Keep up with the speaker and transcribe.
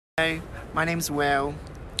Hello, my name's Will.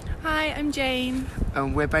 Hi, I'm Jane.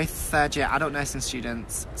 And we're both third year adult nursing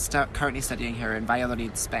students currently studying here in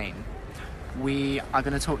Valladolid, Spain. We are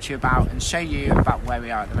going to talk to you about and show you about where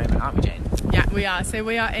we are at the moment, aren't we, Jane? Yeah, we are. So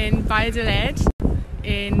we are in Valladolid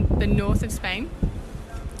in the north of Spain.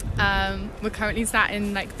 We're currently sat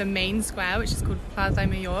in like the main square, which is called Plaza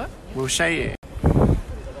Mayor. We'll show you.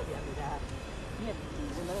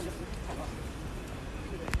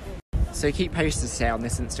 So keep posters here on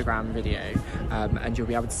this Instagram video and you'll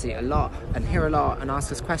be able to see a lot and hear a lot and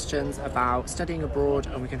ask us questions about studying abroad,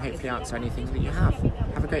 and we can hopefully answer anything that you have.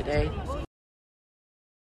 Have a great day.